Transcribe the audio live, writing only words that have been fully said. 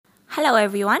Hello,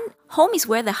 everyone. Home is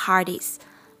where the heart is.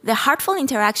 The heartful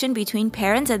interaction between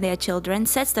parents and their children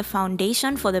sets the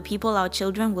foundation for the people our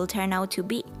children will turn out to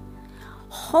be.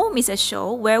 Home is a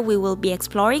show where we will be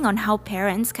exploring on how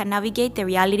parents can navigate the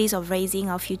realities of raising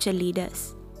our future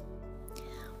leaders.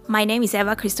 My name is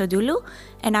Eva Christodoulou,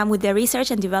 and I'm with the research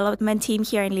and development team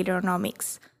here in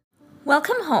Leaderonomics.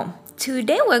 Welcome home.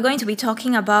 Today we're going to be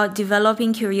talking about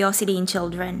developing curiosity in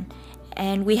children.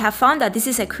 And we have found that this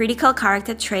is a critical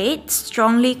character trait,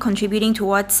 strongly contributing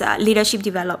towards leadership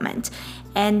development.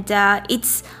 And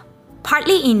it's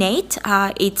partly innate.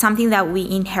 It's something that we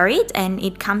inherit and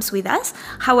it comes with us.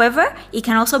 However, it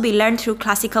can also be learned through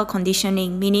classical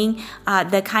conditioning, meaning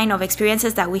the kind of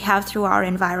experiences that we have through our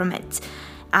environment.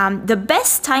 The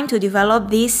best time to develop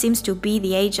this seems to be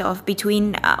the age of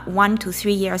between 1 to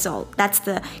 3 years old. That's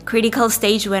the critical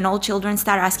stage when all children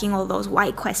start asking all those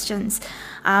why questions.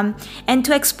 And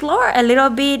to explore a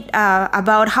little bit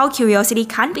about how curiosity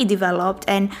can be developed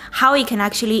and how it can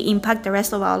actually impact the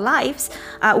rest of our lives,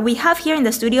 we have here in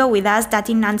the studio with us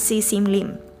Datin Nancy Sim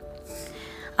Lim.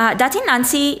 Datin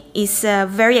Nancy is a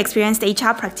very experienced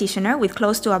HR practitioner with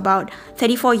close to about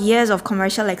 34 years of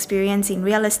commercial experience in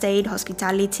real estate,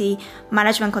 hospitality,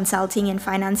 management consulting, and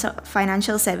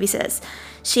financial services.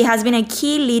 She has been a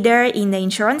key leader in the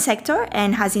insurance sector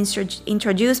and has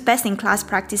introduced best-in-class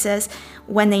practices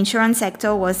when the insurance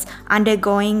sector was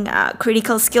undergoing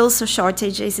critical skills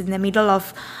shortages in the middle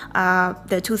of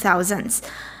the 2000s.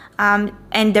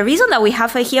 And the reason that we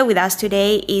have her here with us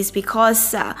today is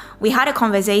because we had a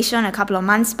conversation a couple of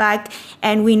months back,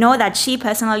 and we know that she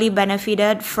personally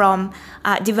benefited from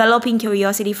developing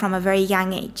curiosity from a very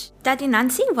young age. Datin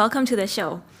Nancy, welcome to the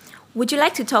show. Would you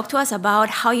like to talk to us about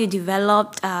how you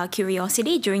developed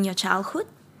curiosity during your childhood?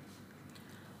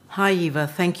 Hi, Eva.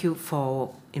 Thank you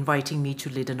for inviting me to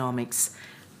Leaderonomics.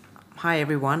 Hi,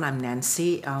 everyone. I'm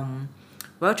Nancy.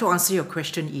 Well, to answer your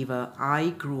question, Eva, I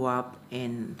grew up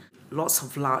in lots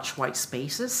of large white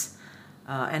spaces,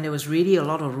 and there was really a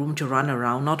lot of room to run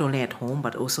around, not only at home,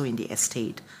 but also in the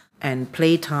estate. And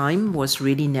playtime was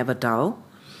really never dull.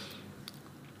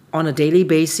 On a daily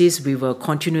basis, we were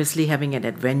continuously having an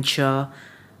adventure.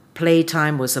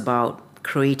 Playtime was about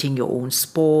creating your own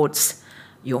sports,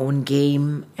 your own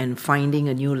game, and finding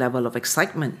a new level of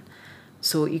excitement.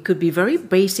 So it could be very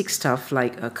basic stuff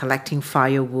like collecting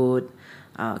firewood,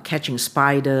 catching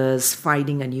spiders,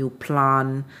 finding a new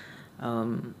plant,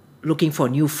 looking for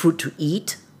new fruit to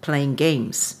eat, playing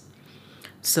games.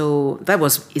 So that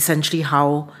was essentially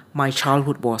how my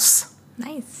childhood was.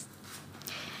 Nice.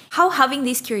 How having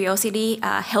this curiosity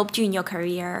helped you in your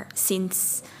career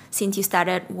since you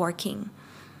started working?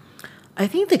 I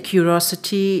think the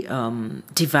curiosity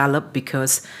developed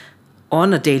because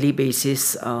on a daily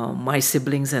basis, my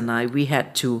siblings and I, we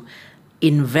had to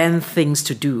invent things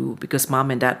to do because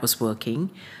mom and dad was working.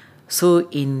 So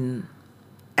in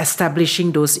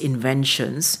establishing those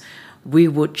inventions, we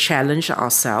would challenge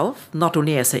ourselves, not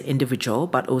only as an individual,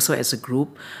 but also as a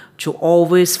group, to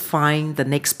always find the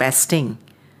next best thing.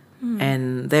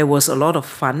 And there was a lot of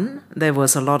fun, there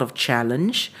was a lot of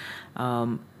challenge,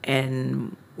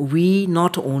 and we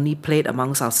not only played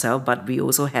amongst ourselves, but we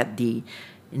also had the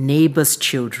neighbors'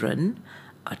 children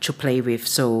to play with.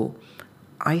 So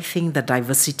I think the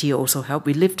diversity also helped.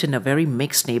 We lived in a very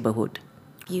mixed neighborhood.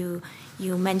 You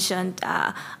mentioned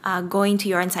going to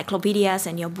your encyclopedias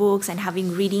and your books and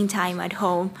having reading time at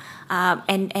home.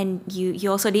 And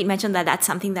you also did mention that that's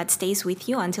something that stays with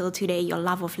you until today, your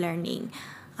love of learning,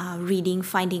 reading,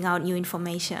 finding out new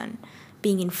information,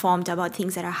 being informed about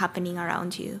things that are happening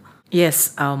around you.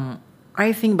 Yes,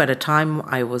 I think by the time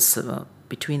I was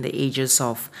between the ages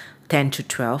of 10 to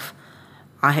 12,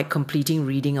 I had completing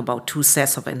reading about 2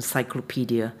 sets of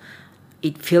encyclopedia.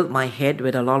 It filled my head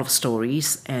with a lot of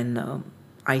stories, and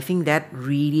I think that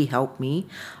really helped me.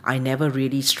 I never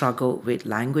really struggled with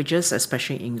languages,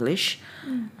 especially English.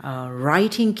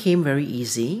 Writing came very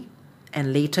easy,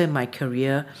 and later in my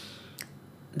career,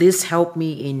 this helped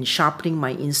me in sharpening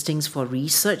my instincts for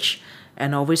research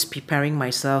and always preparing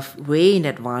myself way in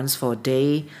advance for a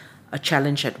day, a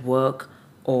challenge at work,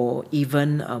 or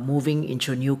even moving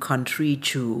into a new country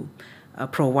to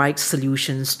provide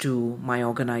solutions to my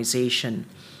organization.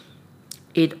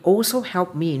 It also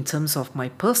helped me in terms of my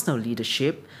personal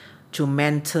leadership to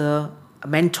mentor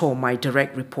my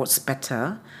direct reports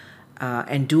better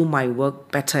and do my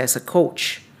work better as a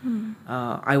coach.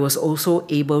 I was also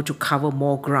able to cover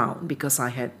more ground because I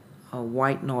had a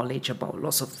wide knowledge about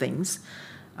lots of things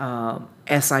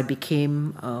as I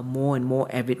became a more and more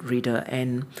avid reader.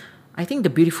 And I think the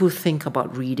beautiful thing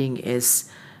about reading is,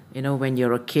 when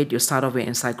you're a kid, you start off with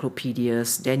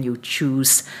encyclopedias, then you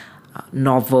choose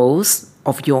novels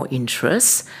of your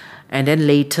interests, and then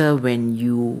later when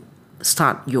you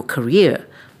start your career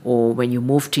or when you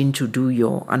moved in to do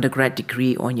your undergrad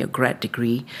degree or your grad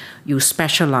degree, you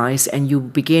specialize and you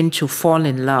begin to fall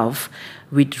in love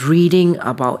with reading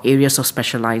about areas of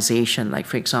specialization. Like,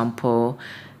 for example,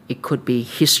 it could be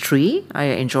history. I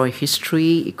enjoy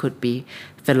history. It could be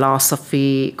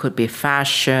philosophy. It could be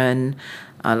fashion.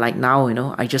 Like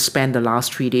now, I just spent the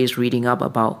last 3 days reading up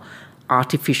about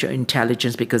artificial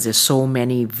intelligence because there's so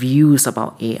many views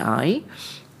about AI.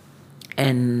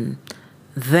 And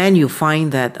then you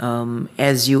find that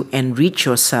as you enrich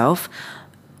yourself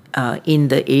in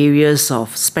the areas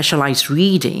of specialized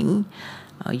reading,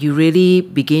 you really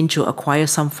begin to acquire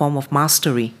some form of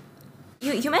mastery.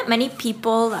 You met many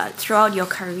people throughout your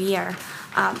career.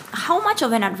 How much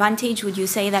of an advantage would you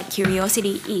say that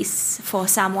curiosity is for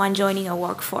someone joining a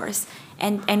workforce?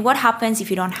 And what happens if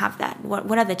you don't have that?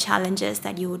 What are the challenges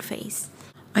that you would face?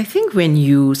 I think when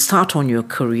you start on your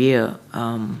career,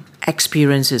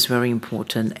 experience is very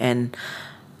important. And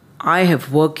I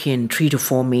have worked in 3 to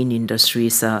 4 main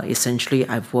industries. Essentially,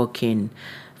 I've worked in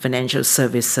financial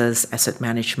services, asset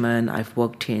management. I've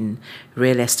worked in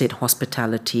real estate,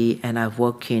 hospitality, and I've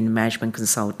worked in management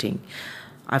consulting.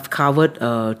 I've covered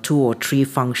 2 or 3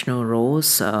 functional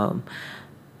roles,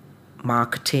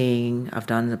 marketing, I've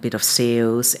done a bit of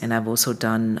sales, and I've also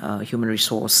done human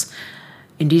resource.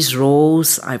 In these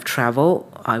roles, I've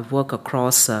traveled. I've worked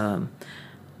across 1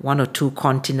 or 2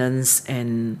 continents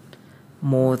and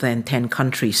more than 10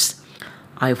 countries.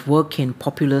 I've worked in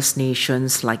populous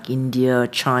nations like India,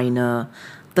 China,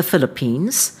 the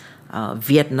Philippines,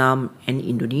 Vietnam, and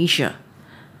Indonesia.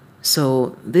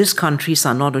 So these countries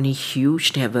are not only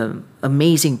huge, they have an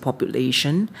amazing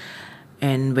population.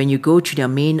 And when you go to their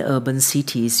main urban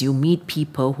cities, you meet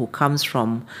people who comes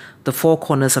from the 4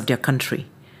 corners of their country.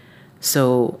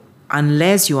 So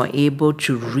unless you are able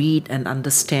to read and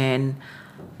understand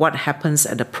what happens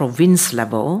at the province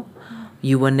level,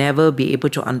 you will never be able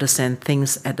to understand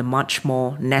things at a much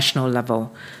more national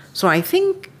level. So I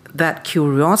think that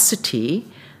curiosity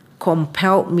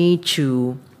compelled me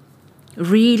to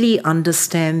really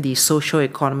understand the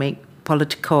socio-economic,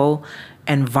 political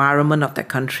environment of that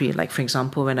country. Like, for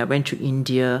example, when I went to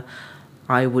India,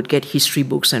 I would get history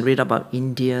books and read about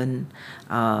Indian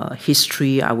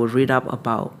history. I would read up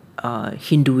about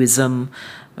Hinduism.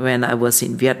 When I was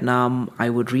in Vietnam, I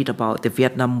would read about the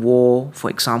Vietnam War, for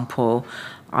example.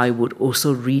 I would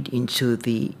also read into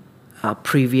the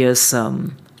previous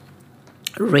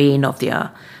reign of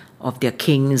their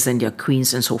kings and their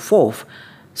queens and so forth.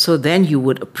 So then you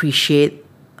would appreciate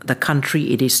the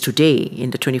country it is today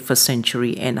in the 21st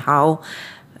century and how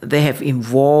they have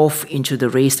evolved into the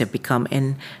race they've become.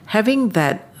 And having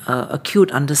that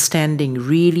acute understanding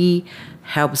really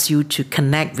helps you to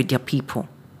connect with your people.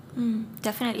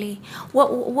 Definitely.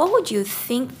 What would you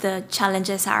think the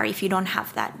challenges are if you don't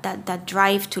have that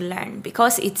drive to learn?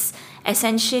 Because it's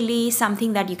essentially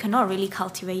something that you cannot really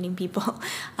cultivate in people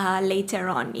later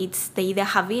on. They either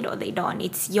have it or they don't.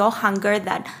 It's your hunger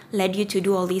that led you to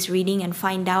do all this reading and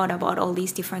find out about all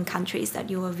these different countries that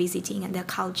you were visiting and their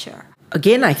culture.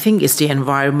 Again, I think it's the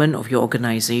environment of your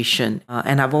organization.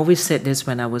 And I've always said this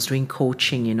when I was doing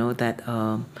coaching, that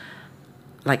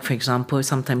like, for example,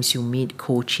 sometimes you meet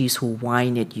coaches who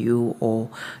whine at you or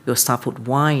your staff would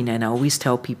whine. And I always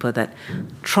tell people that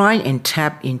try and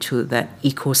tap into that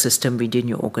ecosystem within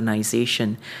your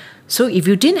organization. So if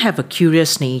you didn't have a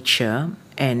curious nature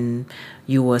and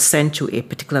you were sent to a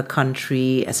particular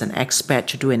country as an expat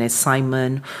to do an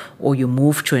assignment or you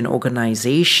moved to an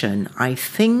organization, I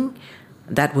think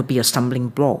that would be a stumbling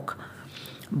block.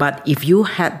 But if you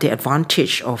had the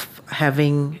advantage of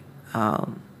having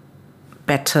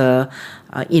better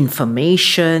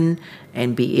information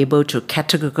and be able to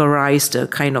categorize the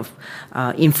kind of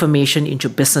information into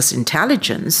business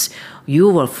intelligence, you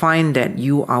will find that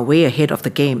you are way ahead of the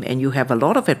game and you have a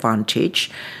lot of advantage,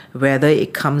 whether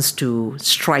it comes to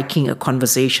striking a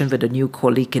conversation with a new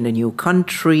colleague in a new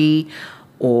country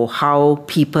or how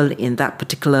people in that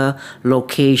particular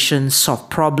location solve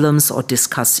problems or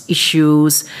discuss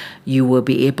issues. You will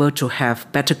be able to have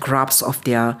better grasp of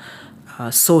their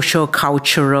social,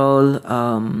 cultural,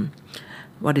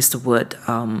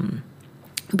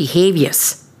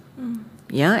 behaviors.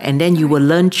 Yeah, and then you will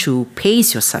learn to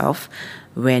pace yourself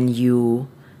when you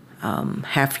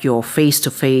have your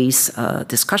face-to-face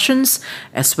discussions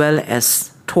as well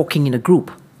as talking in a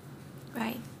group.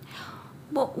 Right.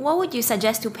 What would you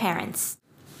suggest to parents?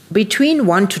 Between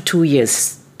 1 to 2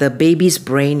 years, the baby's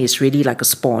brain is really like a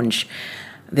sponge.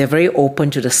 They're very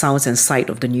open to the sounds and sight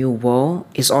of the new world.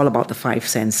 It's all about the 5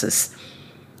 senses.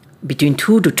 between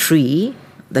 2 to 3,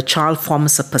 the child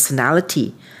forms a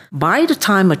personality. By the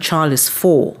time a child is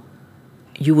 4,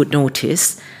 you would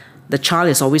notice the child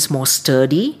is always more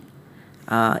sturdy,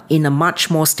 in a much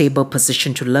more stable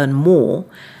position to learn more,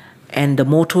 and the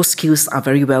motor skills are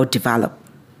very well developed.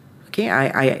 Okay,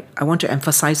 I want to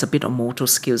emphasize a bit on motor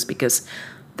skills because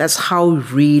that's how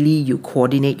really you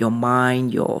coordinate your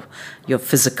mind, your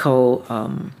physical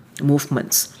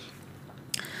movements.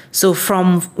 So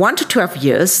from 1 to 12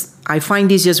 years, I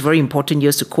find these years very important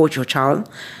years to coach your child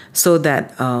so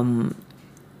that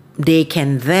they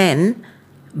can then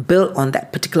build on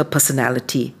that particular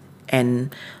personality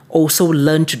and also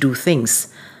learn to do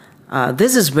things.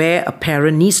 This is where a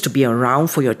parent needs to be around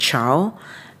for your child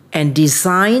and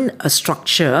design a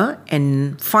structure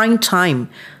and find time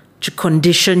to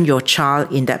condition your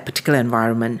child in that particular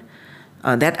environment.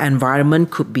 That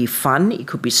environment could be fun, it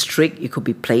could be strict, it could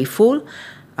be playful,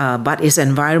 but it's an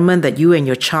environment that you and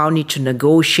your child need to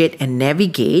negotiate and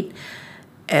navigate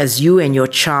as you and your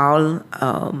child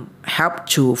help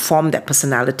to form that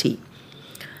personality.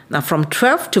 Now, from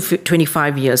 12 to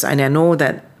 25 years, and I know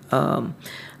that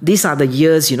these are the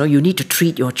years, you need to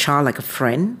treat your child like a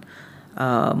friend,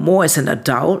 more as an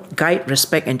adult, guide,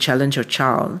 respect, and challenge your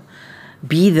child.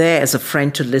 Be there as a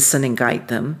friend to listen and guide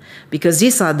them, because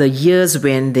these are the years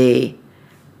when they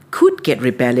could get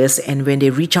rebellious and when they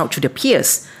reach out to their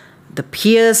peers. The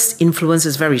peers' influence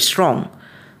is very strong.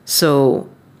 So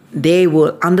they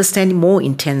will understand more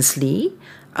intensely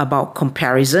about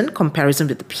comparison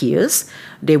with the peers.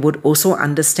 They would also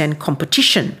understand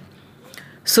competition.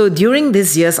 So during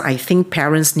these years, I think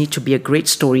parents need to be a great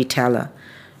storyteller.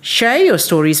 Share your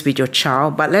stories with your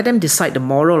child, but let them decide the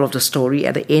moral of the story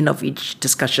at the end of each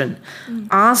discussion.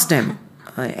 Ask them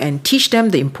and teach them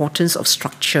the importance of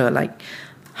structure, like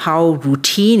how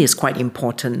routine is quite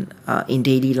important in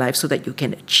daily life so that you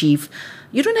can achieve.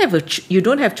 You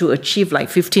don't have to achieve like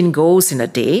 15 goals in a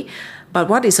day, but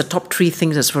what is the top 3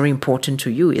 things that's very important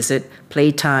to you? Is it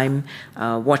playtime,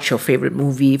 watch your favorite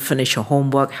movie, finish your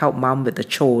homework, help mom with the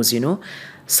chores,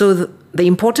 So the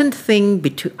important thing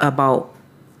about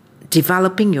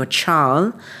developing your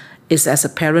child is, as a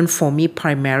parent, for me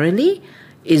primarily,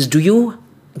 is do you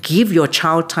give your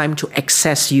child time to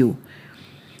access you?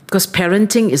 Because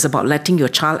parenting is about letting your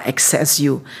child access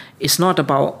you. It's not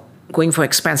about going for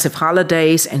expensive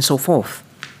holidays and so forth.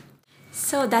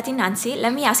 So, Datin Nancy,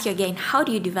 let me ask you again, how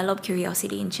do you develop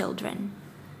curiosity in children?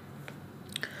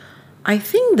 I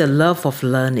think the love of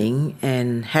learning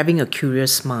and having a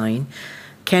curious mind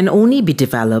can only be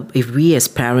developed if we as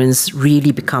parents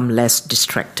really become less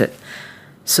distracted.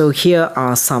 So here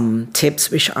are some tips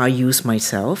which I use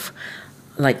myself.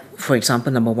 Like, for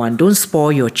example, number 1, don't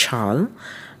spoil your child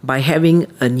by having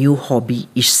a new hobby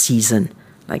each season.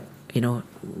 Like,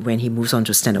 when he moves on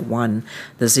to standard 1,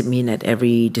 does it mean that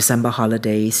every December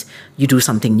holidays you do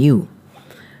something new?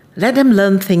 Let them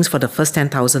learn things for the first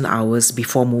 10,000 hours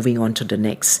before moving on to the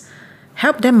next.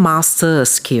 Help them master a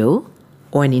skill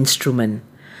or an instrument.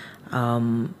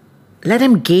 Let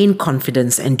them gain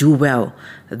confidence and do well.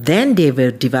 Then they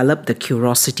will develop the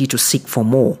curiosity to seek for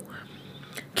more.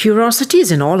 Curiosity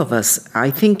is in all of us.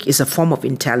 I think it's a form of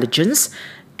intelligence,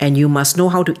 and you must know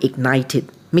how to ignite it,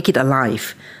 make it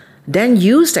alive. Then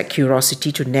use that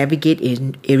curiosity to navigate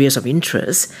in areas of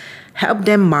interest, help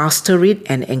them master it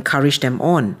and encourage them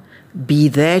on. Be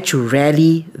there to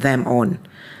rally them on.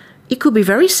 It could be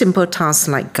very simple tasks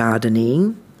like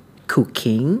gardening,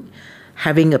 cooking,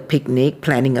 having a picnic,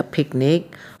 planning a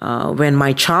picnic. When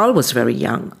my child was very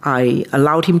young, I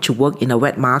allowed him to work in a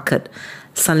wet market,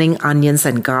 selling onions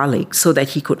and garlic, so that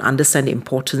he could understand the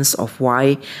importance of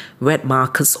why wet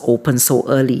markets open so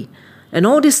early. And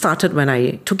all this started when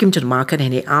I took him to the market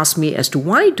and he asked me as to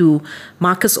why do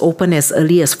markets open as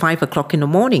early as 5 o'clock in the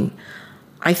morning.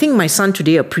 I think my son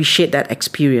today appreciates that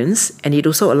experience, and it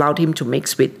also allowed him to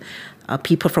mix with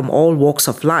people from all walks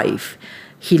of life.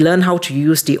 He learned how to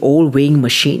use the old weighing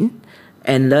machine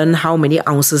and learn how many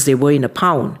ounces they were in a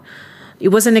pound. It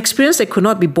was an experience that could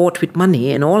not be bought with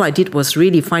money, and all I did was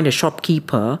really find a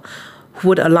shopkeeper who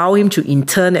would allow him to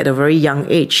intern at a very young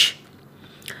age.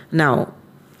 Now,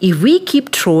 if we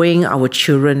keep throwing our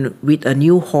children with a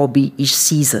new hobby each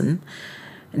season,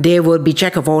 they will be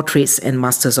jack of all trades and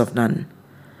masters of none.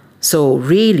 So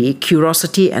really,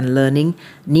 curiosity and learning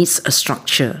needs a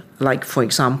structure. Like, for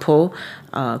example,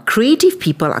 creative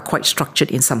people are quite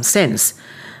structured in some sense.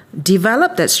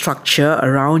 Develop that structure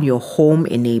around your home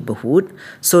and neighborhood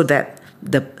so that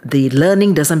the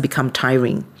learning doesn't become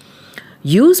tiring.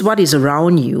 Use what is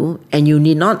around you, and you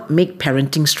need not make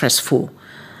parenting stressful.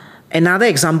 Another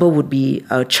example would be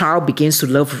a child begins to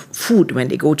love food when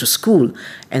they go to school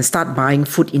and start buying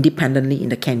food independently in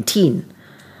the canteen.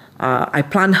 I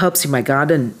plant herbs in my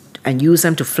garden and use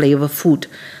them to flavor food.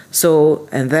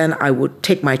 And then I would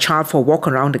take my child for a walk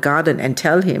around the garden and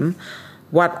tell him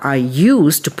what I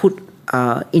use to put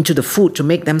into the food to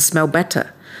make them smell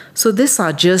better. So these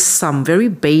are just some very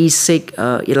basic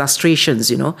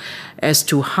illustrations, as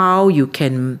to how you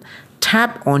can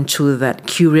tap onto that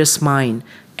curious mind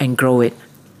and grow it.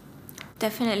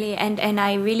 Definitely, and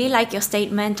I really like your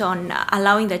statement on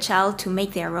allowing the child to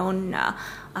make their own,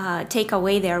 take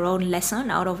away their own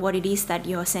lesson out of what it is that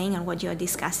you're saying and what you're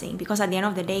discussing. Because at the end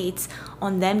of the day, it's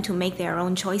on them to make their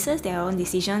own choices, their own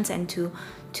decisions, and to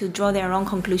draw their own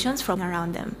conclusions from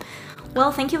around them.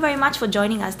 Well, thank you very much for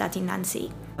joining us, Datin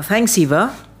Nancy. Thanks,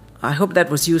 Eva. I hope that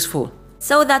was useful.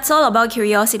 So that's all about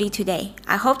curiosity today.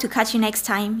 I hope to catch you next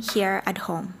time here at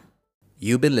home.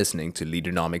 You've been listening to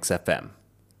Leadernomics FM,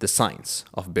 the science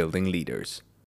of building leaders.